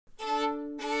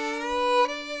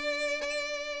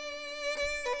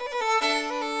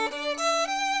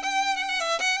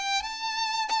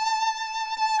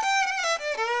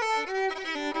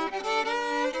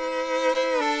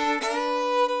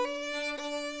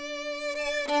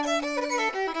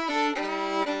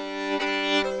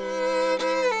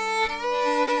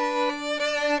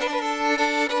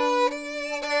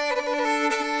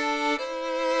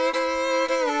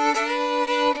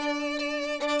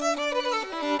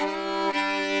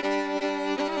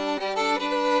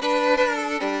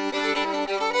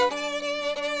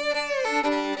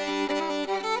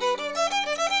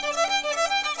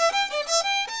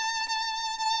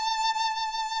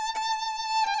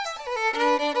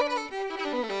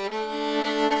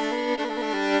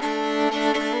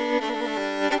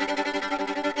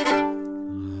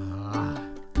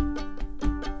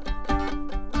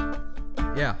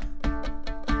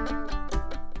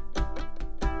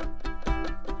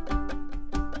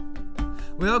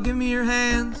Well, give me your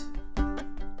hands,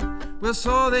 well,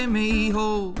 so they may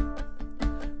hold,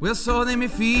 well, so they may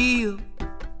feel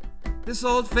this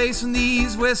old face and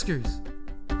these whiskers.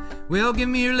 Well, give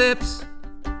me your lips,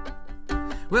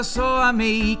 well, so I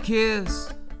may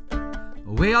kiss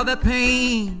away all that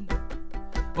pain,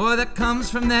 or that comes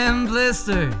from them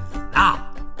blisters.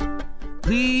 Ah,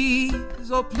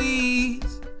 please, oh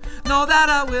please, know that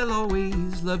I will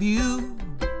always love you.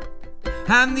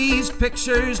 And these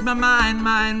pictures, my mind,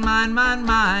 mine, mine, mine,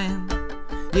 mine.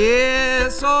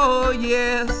 Yes, oh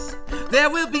yes, there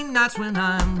will be nights when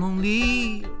I'm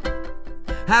lonely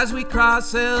as we cry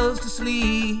ourselves to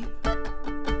sleep.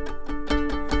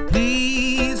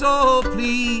 Please, oh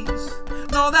please,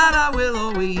 know that I will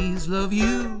always love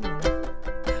you.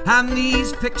 And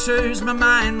these pictures, my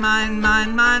mind, mine,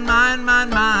 mine, mine, mine, mine,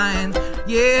 mine.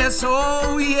 Yes,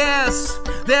 oh yes,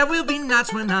 there will be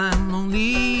nights when I'm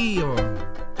lonely, or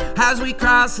as we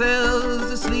cry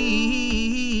ourselves to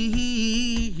sleep.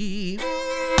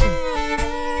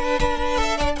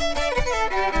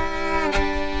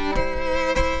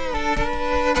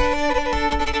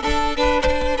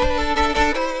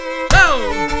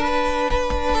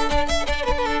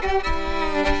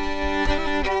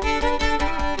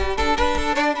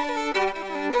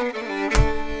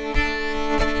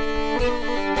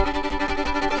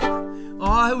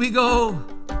 Oh, here we go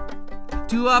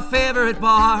to our favorite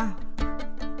bar,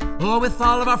 or with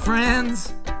all of our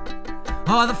friends,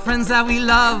 all the friends that we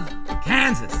love,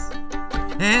 Kansas.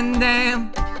 And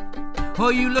damn, oh,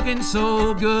 you looking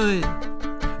so good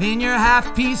in your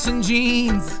half-piece and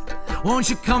jeans. Won't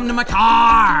you come to my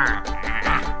car?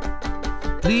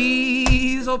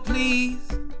 Please, oh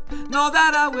please, know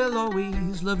that I will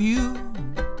always love you.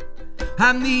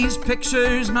 And these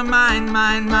pictures, my mind,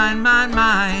 mine, mine, mine,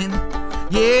 mine.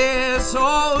 Yes,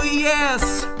 oh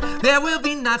yes, there will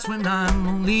be nights when I'm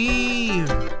lonely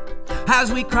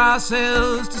as we cry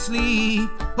ourselves to sleep.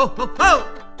 Oh, oh,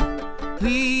 oh.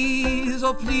 Please,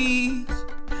 oh please,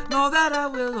 know that I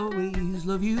will always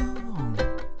love you.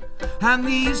 And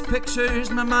these pictures,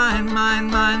 my mind, mine,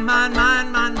 mine, mine,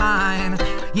 mine, mine, mine.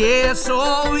 Yes,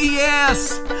 oh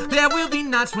yes, there will be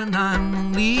nights when I'm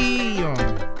lonely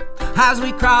as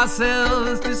we cry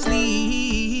ourselves to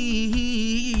sleep.